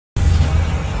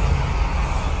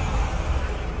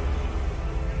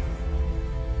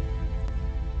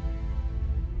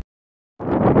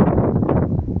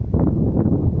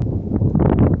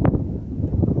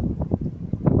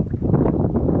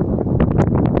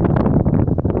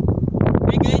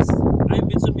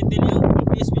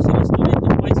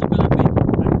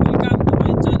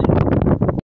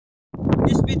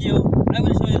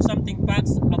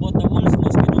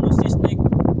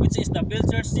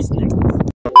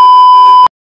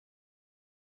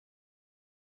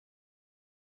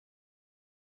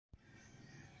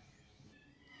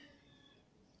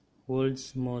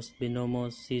World's most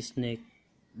venomous sea snake,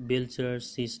 Belcher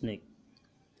sea snake.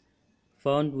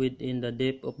 Found within the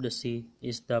depth of the sea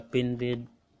is the pinhead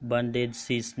banded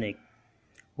sea snake,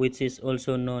 which is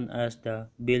also known as the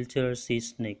Belcher sea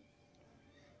snake.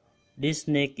 This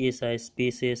snake is a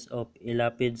species of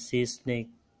elapid sea snake.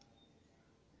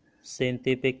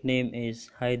 Scientific name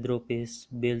is Hydropis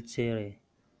belcheri.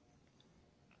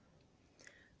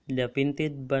 The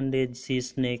pinhead banded sea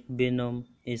snake venom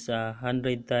is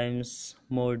 100 times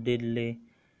more deadly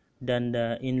than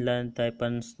the inland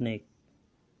taipan snake.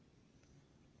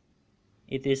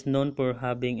 It is known for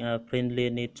having a friendly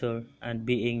nature and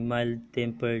being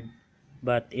mild-tempered,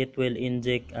 but it will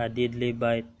inject a deadly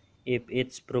bite if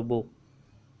it's provoked.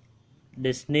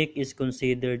 The snake is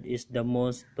considered is the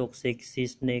most toxic sea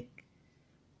snake,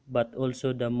 but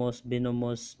also the most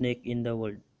venomous snake in the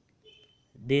world.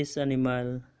 This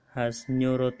animal has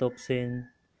neurotoxin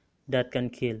that can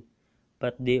kill,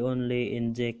 but they only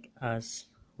inject us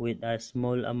with a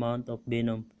small amount of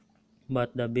venom,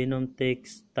 but the venom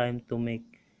takes time to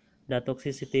make. The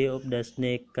toxicity of the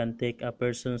snake can take a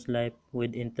person's life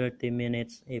within 30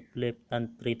 minutes if left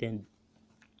untreated.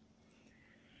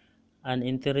 An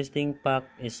interesting fact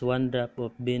is one drop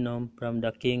of venom from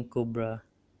the king cobra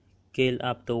killed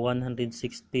up to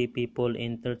 160 people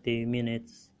in 30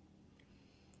 minutes.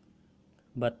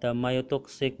 But the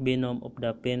myotoxic venom of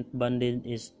the pent bandit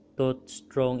is thought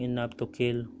strong enough to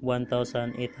kill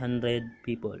 1,800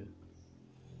 people.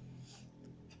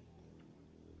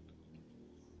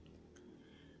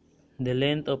 The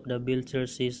length of the Belcher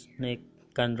sea snake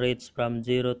can range from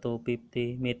 0 to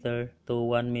 50 meters to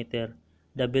 1 meter.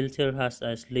 The Belcher has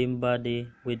a slim body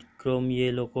with chrome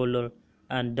yellow color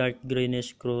and dark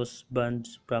greenish cross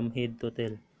bands from head to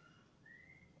tail.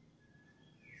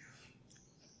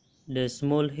 The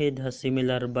small head has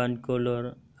similar band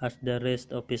color as the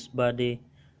rest of its body,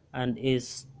 and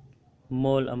its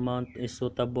small amount is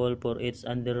suitable for its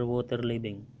underwater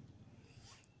living.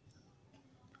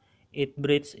 It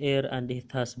breathes air and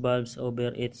it has valves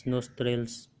over its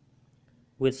nostrils,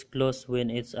 which close when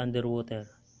it's underwater.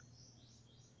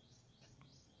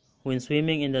 When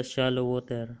swimming in the shallow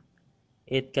water,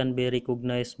 it can be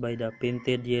recognized by the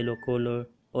painted yellow color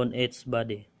on its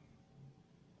body.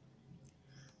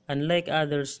 Unlike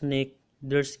other snakes,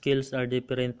 their scales are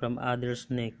different from other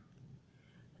snakes.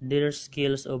 Their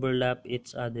scales overlap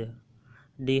each other.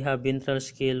 They have ventral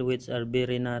scales which are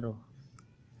very narrow.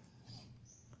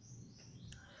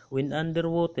 When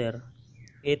underwater,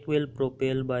 it will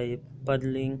propel by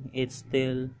paddling its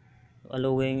tail,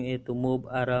 allowing it to move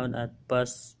around at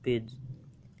fast speeds.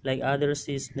 Like other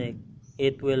sea snakes,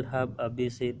 it will have a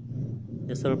visit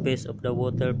the surface of the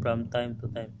water from time to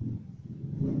time.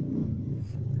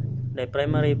 The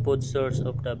primary food source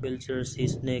of the Belcher sea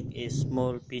snake is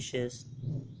small fishes,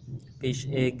 fish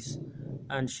eggs,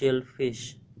 and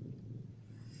shellfish.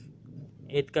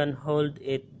 It can hold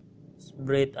its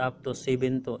breath up to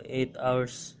 7 to 8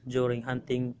 hours during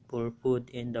hunting for food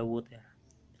in the water.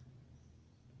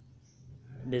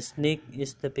 The snake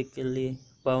is typically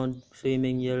found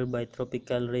swimming nearby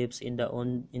tropical reefs in the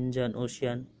Indian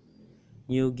Ocean,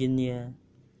 New Guinea,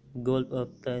 Gulf of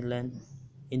Thailand,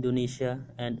 Indonesia,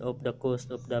 and off the coast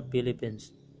of the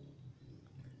Philippines.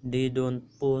 They don't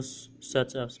pose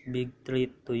such a big threat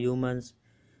to humans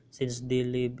since they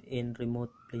live in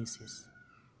remote places.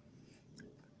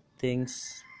 Thanks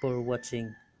for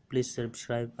watching. Please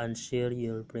subscribe and share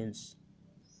your friends.